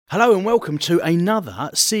Hello and welcome to another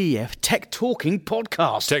CEF Tech Talking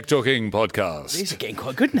podcast. Tech Talking podcast. These are getting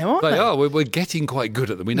quite good now, aren't they? They are. We're getting quite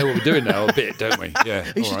good at them. We know what we're doing now a bit, don't we?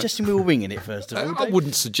 Yeah. Are you suggesting we were winging it first of all? I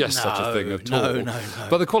wouldn't suggest such a thing at all. No.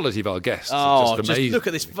 But the quality of our guests is just amazing. Just look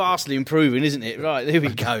at this vastly improving, isn't it? Right, there we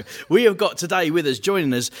go. We have got today with us,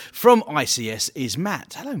 joining us from iCS, is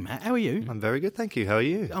Matt. Hello, Matt. How are you? I'm very good, thank you. How are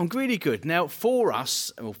you? I'm really good. Now, for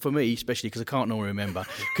us, well, for me especially, because I can't normally remember,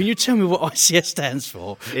 can you tell me what iCS stands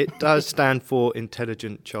for? It does stand for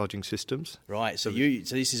Intelligent Charging Systems. Right, so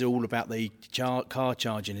this is all about the car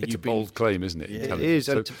charging. It's a bold claim, isn't it? Yeah. It is,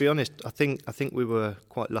 and to be honest, I think we were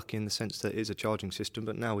quite lucky in the sense that it is a charging system,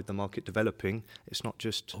 but now with the market developing, it's not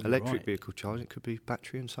just electric vehicle charging, it could be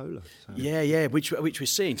battery and solar. So. Yeah, which we're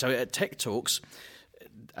seeing. So at Tech Talks,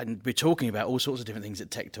 and we're talking about all sorts of different things at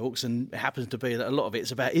Tech Talks, and it happens to be that a lot of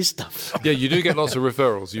it's about his stuff. Yeah, you do get lots of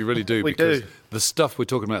referrals, you really do. We because do. The stuff we're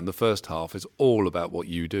talking about in the first half is all about what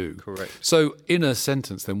you do. Correct. So in a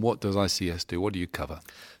sentence then, what does iCS do? What do you cover?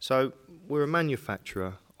 So we're a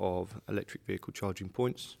manufacturer of electric vehicle charging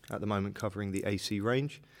points, at the moment covering the AC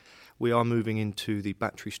range. We are moving into the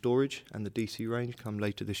battery storage and the DC range come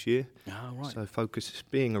later this year. Oh, right. So focus is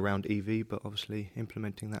being around EV, but obviously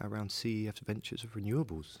implementing that around CEF's ventures of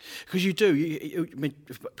renewables. Because you do, I mean,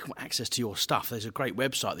 if people want access to your stuff, there's a great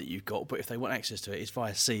website that you've got, but if they want access to it, it's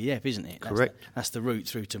via CEF, isn't it? Correct. That's the route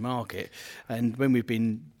through to market. And when we've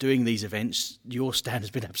been doing these events, your stand has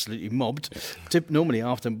been absolutely mobbed. Normally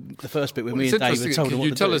after the first bit with me and Dave had told them what to do.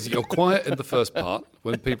 You tell us you're quiet in the first part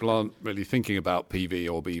when people aren't really thinking about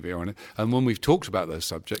PV or BV or anything. And when we've talked about those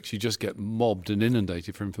subjects, you just get mobbed and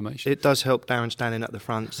inundated for information. It does help Darren standing at the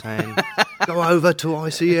front saying, go over to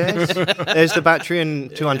iCS. There's the battery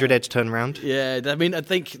and 200 heads turn around. Yeah, I mean, I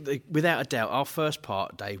think without a doubt, our first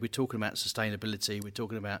part, Dave, we're talking about sustainability, we're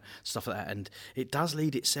talking about stuff like that, and it does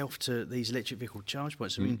lead itself to these electric vehicle charge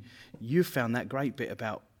points. I mean, you've found that great bit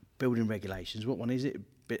about building regulations. What one is it?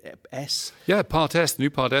 Bit S? Yeah, Part S, new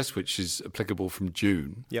Part S, which is applicable from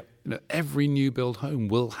June. Yep. You know, every new build home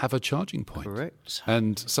will have a charging point. Correct.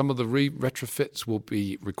 And some of the retrofits will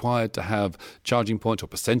be required to have charging points or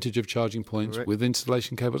percentage of charging points with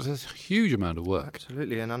installation cables. It's a huge amount of work.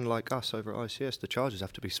 Absolutely, and unlike us over at iCS, the chargers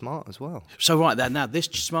have to be smart as well. So right now this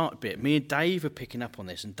smart bit, me and Dave are picking up on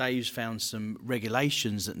this, and Dave's found some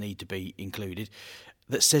regulations that need to be included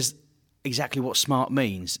that says exactly what smart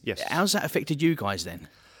means. Yes. How's that affected you guys then?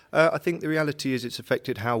 I think the reality is it's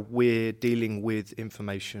affected how we're dealing with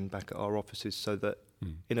information back at our offices so that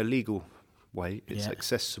in a legal way it's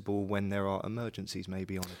accessible when there are emergencies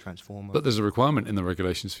maybe on a transformer. But there's a requirement in the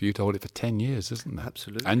regulations for you to hold it for 10 years, isn't there?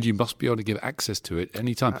 Absolutely. And you must be able to give access to it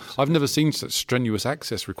any time. I've never seen such strenuous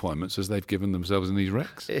access requirements as they've given themselves in these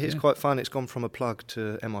recs. It is quite fun. It's gone from a plug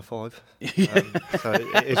to MI5. So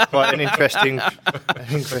it is quite an interesting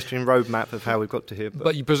roadmap of how we've got to here.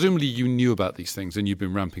 But presumably you knew about these things and you've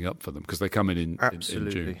been ramping up for them because they come in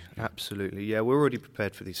June. Absolutely. Yeah, we're already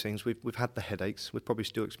prepared for these things. We've had the headaches. We're probably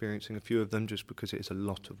still experiencing a few of them just because it is a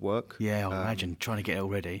lot of work. Yeah, I imagine trying to get it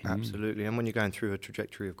already. Absolutely. And when you're going through a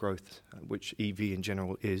trajectory of growth, which EV in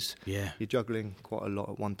general is, you're juggling quite a lot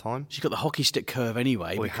at one time. So you've got the hockey stick curve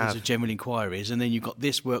anyway because of general inquiries, and then you've got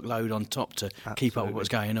this workload on top to keep up with what's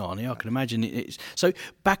going on. Yeah, I can imagine it's. So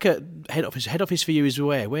back at head office for you is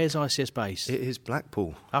where? Where's iCS based? It is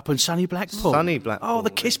Blackpool. Up in sunny Blackpool? Sunny Blackpool. Oh, the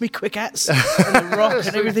Kiss Me Quick hats and the rock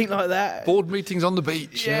and everything like that. Board meetings on the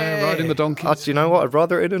beach, riding the donkeys. Do you know what? I'd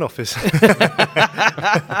rather it in an office.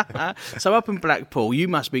 So up in Blackpool, you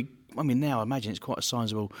must be. I mean, now I imagine it's quite a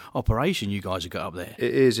sizable operation you guys have got up there.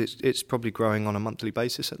 It is. It's probably growing on a monthly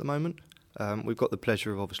basis at the moment. We've got the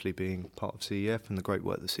pleasure of obviously being part of CEF and the great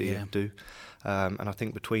work that CEF do. And I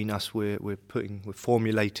think between us, we're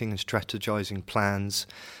formulating and strategizing plans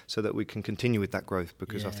so that we can continue with that growth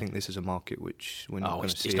because I think this is a market which we're not going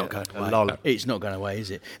to see a lull. It's not going away, is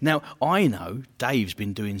it? Now, I know Dave's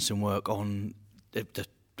been doing some work on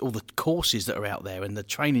all the courses that are out there and the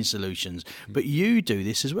training solutions, but you do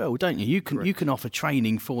this as well, don't you? You can offer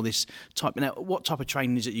training for this type. Now, what type of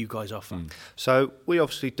training is it you guys offer? So we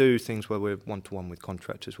obviously do things where we're one-to-one with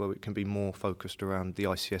contractors, where it can be more focused around the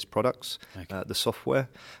iCS products, the software,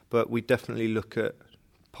 but we definitely look at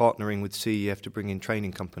partnering with CEF to bring in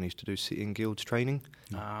training companies to do City and Guilds training.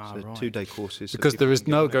 So 2-day courses. Because there is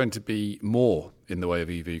now going to be more in the way of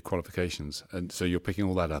EV qualifications. And so you're picking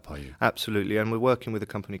all that up, are you? Absolutely, and we're working with a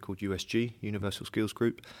company called USG, Universal Skills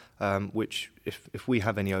Group, which if we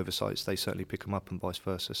have any oversights, they certainly pick them up and vice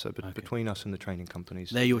versa. So between us and the training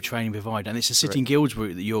companies. They're your training provider, and it's a Sitting Guilds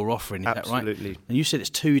route that you're offering, is Absolutely. that right? And you said it's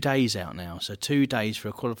 2 days out now, so 2 days for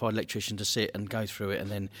a qualified electrician to sit and go through it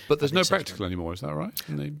and then... But there's no practical anymore, is that right?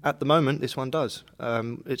 At the moment, this one does.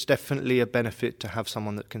 It's definitely a benefit to have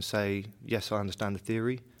someone that can say, yes, I understand the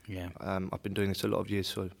theory. Yeah. I've been doing this a lot of years,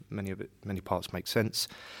 so many parts make sense.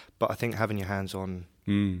 But I think having your hands on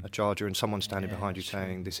a charger and someone standing behind you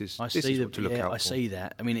saying, this is what to look out for. I see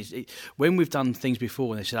that. I mean, when we've done things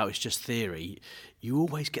before and they said, oh, it's just theory, you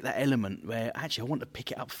always get that element where, actually, I want to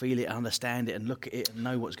pick it up, feel it, understand it, and look at it and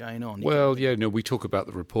know what's going on. Well, we talk about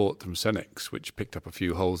the report from Cenex, which picked up a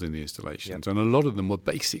few holes in the installations, and a lot of them were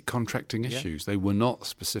basic contracting issues. They were not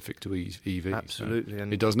specific to EV. Absolutely. So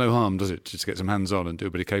it does no harm, does it, just to get some hands on and do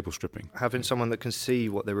a bit of cable stripping? Having someone that can see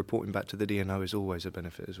what they're reporting back to the DNO is always a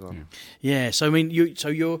benefit as well. Yeah, so I mean,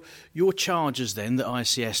 your chargers then that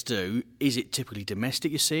iCS do, is it typically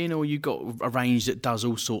domestic you're seeing, or you got a range that does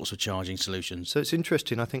all sorts of charging solutions? So it's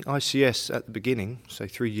interesting. I think iCS at the beginning, say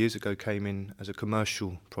 3 years ago, came in as a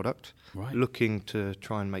commercial product, looking to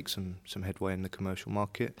try and make some headway in the commercial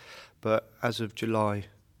market. But as of July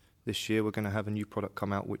this year, we're going to have a new product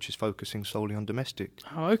come out which is focusing solely on domestic.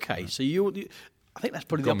 Oh, okay. So I think that's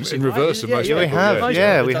probably the opposite. In reverse of most people. We have.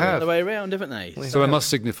 The other way around, haven't they? So it must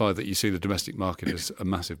signify that you see the domestic market as a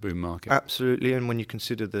massive boom market. Absolutely, and when you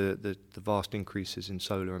consider the vast increases in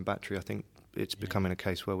solar and battery, I think it's becoming a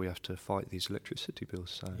case where we have to fight these electricity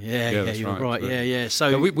bills. So. That's you're right. Yeah. Yeah.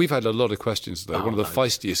 So we've had a lot of questions today. One of the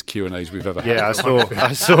feistiest Q&As we've ever had. Yeah,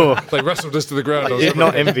 I saw. They wrestled us to the ground. I did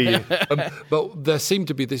not envy you. But there seemed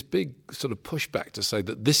to be this big sort of pushback to say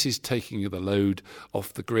that this is taking the load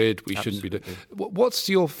off the grid. We shouldn't be doing. What's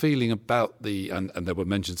your feeling about and there were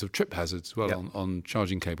mentions of trip hazards as well on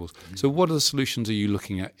charging cables. So what are the solutions are you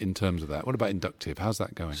looking at in terms of that? What about inductive? How's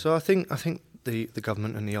that going? So I think the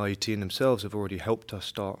government and the IET and themselves have already helped us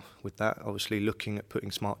start with that, obviously looking at putting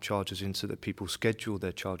smart chargers in so that people schedule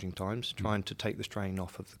their charging times, trying to take the strain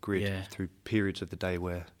off of the grid through periods of the day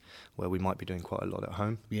where we might be doing quite a lot at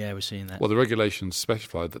home. Yeah, we're seeing that. Well, the regulations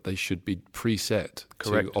specify that they should be preset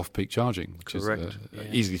to off-peak charging, which is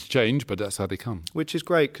easy to change, but that's how they come. Which is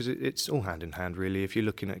great because it's all hand in hand, really. If you're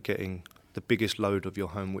looking at getting the biggest load of your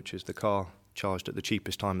home, which is the car, charged at the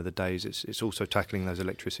cheapest time of the days, it's also tackling those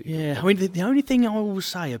electricity. Yeah, I mean, the only thing I will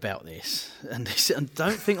say about this, and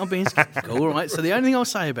don't think I'm being sceptical, right? So the only thing I'll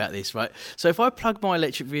say about this, right? So if I plug my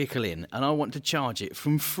electric vehicle in and I want to charge it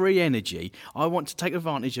from free energy, I want to take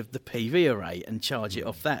advantage of the PV array and charge it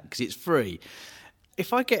off that because it's free.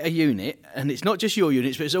 If I get a unit, and it's not just your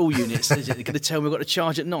units, but it's all units, is it going to tell me I've got to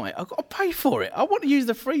charge at night? I've got to pay for it. I want to use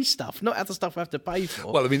the free stuff, not have the stuff I have to pay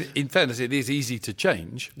for. Well, I mean, in fairness, it is easy to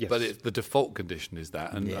change, but the default condition is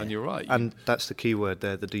that, and you're right. And that's the key word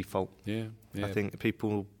there, the default. Yeah. I think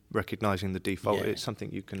people recognising the default, it's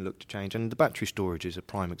something you can look to change. And the battery storage is a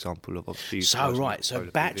prime example of obviously. So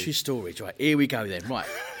battery storage, right, here we go then, right.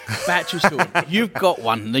 Battery storage, you've got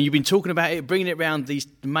one, and you've been talking about it, bringing it around these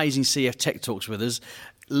amazing CF Tech Talks with us.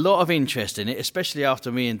 A lot of interest in it, especially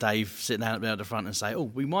after me and Dave sit down at the front and say,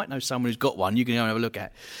 we might know someone who's got one, you can go and have a look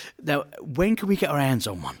at. Now, when can we get our hands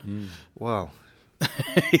on one? Wow.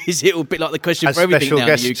 Is it a bit like the question for everything now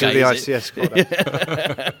in the UK? To the iCS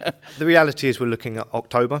squad. The reality is we're looking at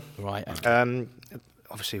October. Right. Okay.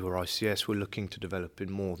 Obviously, we're ICS. We're looking to develop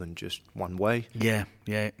in more than just one way. Yeah.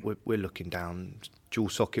 We're looking down dual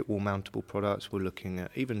socket wall mountable products. We're looking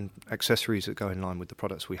at even accessories that go in line with the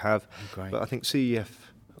products we have. Great. But I think CEF,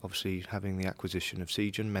 obviously having the acquisition of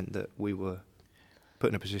Seagen, meant that we were put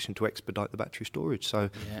in a position to expedite the battery storage. So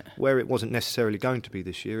where it wasn't necessarily going to be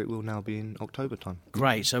this year, it will now be in October time.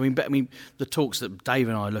 Great. So I mean, the talks that Dave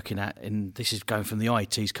and I are looking at, and this is going from the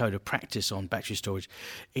IT's code of practice on battery storage,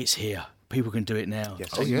 it's here. People can do it now.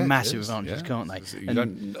 Yes. Massive advantages, can't they?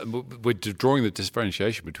 We're drawing the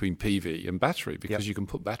differentiation between PV and battery because you can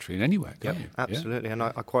put battery in anywhere, can't you? Absolutely. And I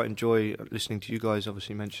quite enjoy listening to you guys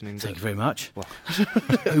obviously mentioning Thank you very much. Well,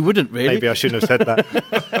 who wouldn't really? Maybe I shouldn't have said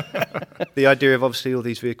that. The idea of obviously all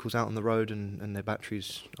these vehicles out on the road and their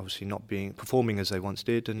batteries obviously not performing as they once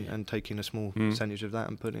did and taking a small percentage of that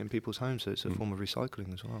and putting it in people's homes. So it's a form of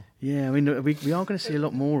recycling as well. Yeah, I mean, we are going to see a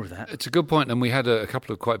lot more of that. It's a good point, and we had a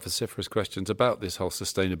couple of quite vociferous questions about this whole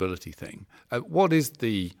sustainability thing. What is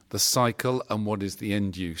the cycle and what is the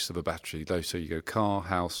end use of a battery? So you go car,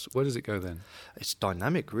 house, where does it go then? It's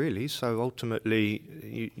dynamic, really. So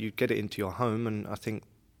ultimately, you get it into your home, and I think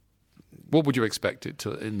What would you expect it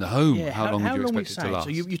to in the home? How long would you expect it to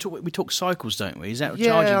last? So we talk cycles, don't we? Is that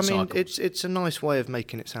charging cycles? It's a nice way of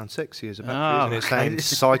making it sound sexy as a battery, isn't it? Saying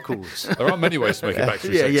cycles. There aren't many ways to make a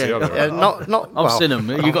battery sexy, are there? I've seen them.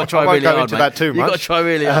 You've got to try really hard, I won't go into that too much. You've got to try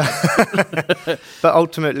really hard. But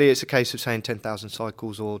ultimately, it's a case of saying 10,000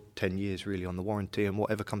 cycles or 10 years, really, on the warranty, and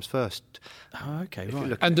whatever comes first. Oh, okay,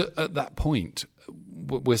 right. And at that point,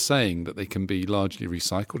 we're saying that they can be largely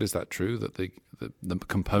recycled. Is that true? That the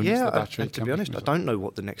components of the battery? To be honest, I don't know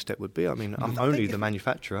what the next step would be. I mean, I'm only the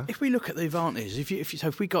manufacturer. If we look at the advantage,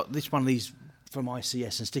 if we got this one of these from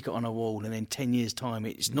iCS and stick it on a wall, and in 10 years' time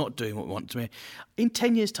it's not doing what we want to be. In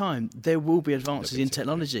 10 years' time, there will be advances in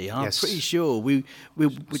technology. I'm pretty sure we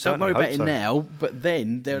don't worry about it now, but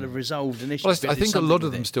then they'll have resolved an issue. Well, I think a lot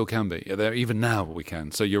of them still can be. Even now we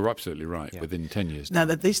can. So you're absolutely right. Within 10 years. Now,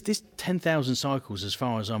 this 10,000 cycles, as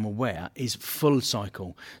far as I'm aware, is full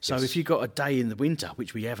cycle. So if you've got a day in the winter,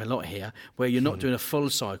 which we have a lot here, where you're not doing a full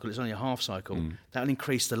cycle, it's only a half cycle, that'll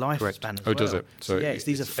increase the lifespan as well. Does it? So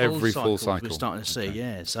these are full cycles. Starting to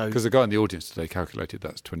see, so because the guy in the audience today calculated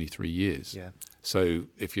that's 23 years. Yeah. So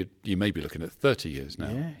if you may be looking at 30 years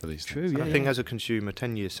now for these things. I think as a consumer,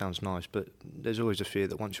 10 years sounds nice, but there's always a fear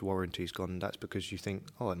that once your warranty's gone, that's because you think,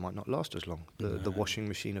 it might not last as long. The washing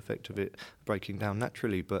machine effect of it breaking down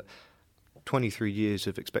naturally, but 23 years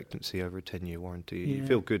of expectancy over a 10-year warranty. You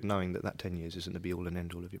feel good knowing that 10 years isn't the be-all and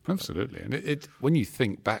end-all of your product. Absolutely. And when you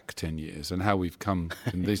think back 10 years and how we've come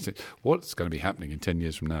in these things, what's going to be happening in 10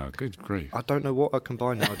 years from now? Good grief. I don't know what I can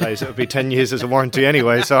buy nowadays. It would be 10 years as a warranty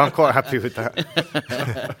anyway, so I'm quite happy with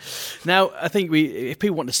that. Now, I think if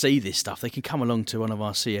people want to see this stuff, they can come along to one of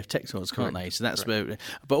our CF Tech Talks, can't they? So that's where.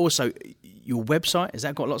 But also, your website, has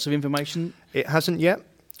that got lots of information? It hasn't yet.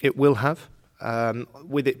 It will have.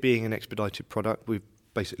 With it being an expedited product, we've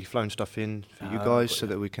basically flown stuff in for you guys so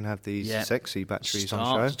that we can have these sexy batteries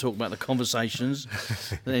on show. To talk about the conversations,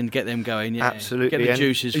 then get them going. Yeah, absolutely. Get the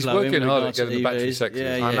juices flowing. He's working hard at getting the battery sexy.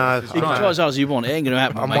 I know. You can try as hard as you want. It ain't going to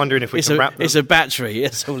happen. I'm wondering if we can wrap them. It's a battery.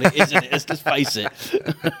 That's all it is. Isn't it? Let's face it.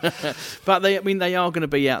 But they are going to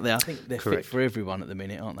be out there. I think they're fit for everyone at the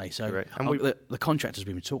minute, aren't they? So the contractors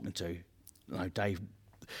we've been talking to, Dave.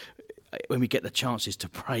 When we get the chances to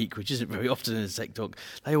break, which isn't very often in the Tech Talk,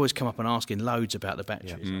 they always come up and asking loads about the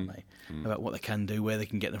batteries, aren't they? About what they can do, where they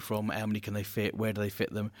can get them from, how many can they fit, where do they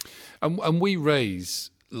fit them. And we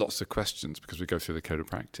raise lots of questions because we go through the code of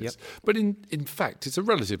practice. But in fact, it's a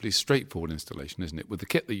relatively straightforward installation, isn't it? With the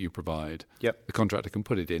kit that you provide, the contractor can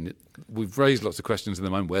put it in. We've raised lots of questions in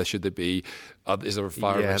the mind. Where should they be? Is there a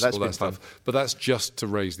fire risk? All that stuff. But that's just to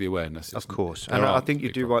raise the awareness. Of course. And I think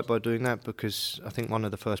you do right by doing that, because I think one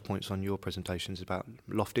of the first points on your presentation is about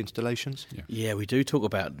loft installations. Yeah, we do talk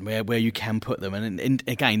about where you can put them. And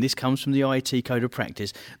again, this comes from the IET code of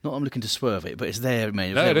practice. Not I'm looking to swerve it, but it's there,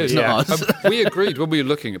 man. No, it is. Not ours. We agreed when we were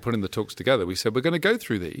looking at putting the talks together, we said we're going to go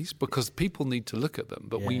through these because people need to look at them,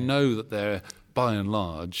 but we know that they're, by and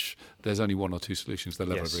large, there's only one or two solutions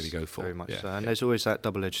they'll ever really go for. Very much so. And there's always that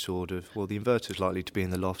double-edged sword of, the inverter's likely to be in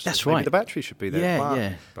the loft. That's maybe right. The battery should be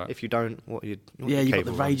there. But if you don't, what you've got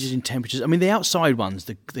the ranges in temperatures. I mean, the outside one's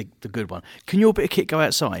the good one. Can your bit of kit go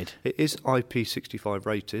outside? It is IP65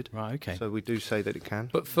 rated. Right, okay. So we do say that it can.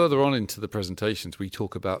 But further on into the presentations, we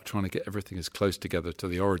talk about trying to get everything as close together to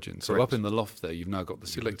the origin. So up in the loft there, you've now got the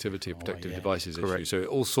selectivity of protective devices issue. So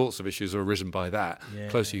all sorts of issues are arisen by that. The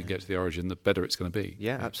closer you can get to the origin, the better it's going to be.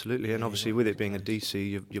 Yeah, absolutely. And obviously with it being a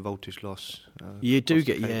DC, your voltage loss. You do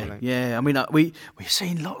get, I mean, we've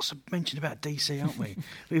seen lots of mention about DC, aren't we?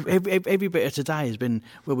 Every bit of today has been,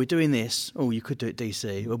 we're doing this. Oh, you could do it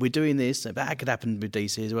DC. Well, we're doing this. That could happen with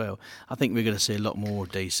DC as well. I think we're going to see a lot more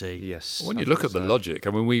DC. Yes. When you look at the logic,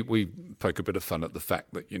 I mean, we poke a bit of fun at the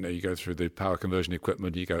fact that, you go through the power conversion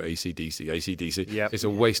equipment, you go AC, DC. Yep. It's a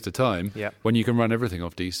waste of time when you can run everything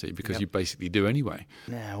off DC because you basically do anyway.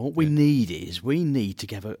 Now, what we need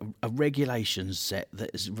to have a regulations set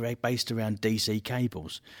that is based around DC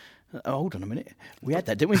cables. Hold on a minute. We had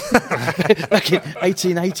that, didn't we? Back in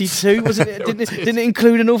 1882, wasn't it? Didn't it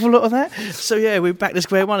include an awful lot of that? So, we're back to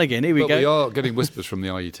square one again. Here we go. We are getting whispers from the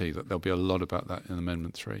IET that there'll be a lot about that in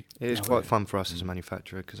Amendment 3. It is quite fun for us as a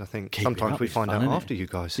manufacturer, because I think sometimes we find out after you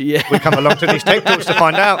guys. Yeah. We come along to these tech talks to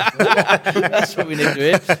find out. That's what we need to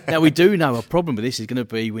hear. Now, we do know a problem with this is going to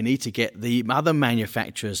be we need to get the other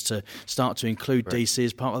manufacturers to start to include DC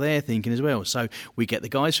as part of their thinking as well. So we get the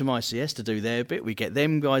guys from iCS to do their bit. We get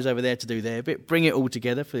them guys over over there to do their bit, bring it all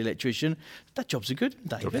together for the electrician. That job's a good,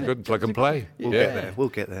 Dave. Job's good. Plug and play. We'll get there. We'll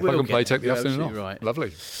get there. Plug and play, take the afternoon off. Right.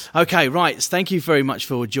 Lovely. Okay, right. Thank you very much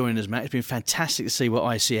for joining us, Matt. It's been fantastic to see what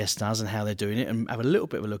iCS does and how they're doing it, and have a little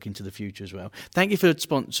bit of a look into the future as well. Thank you for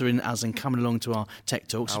sponsoring us and coming along to our Tech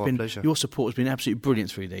Talks. Our pleasure. Your support has been absolutely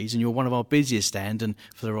brilliant through these, and you're one of our busiest stand, and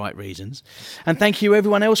for the right reasons. And thank you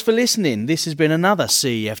everyone else for listening. This has been another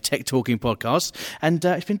CEF Tech Talking podcast, and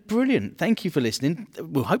it's been brilliant. Thank you for listening.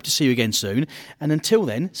 We'll hope to see you again soon, and until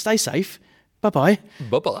then, stay safe. Bye-bye.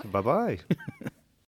 Bye-bye. Bye-bye.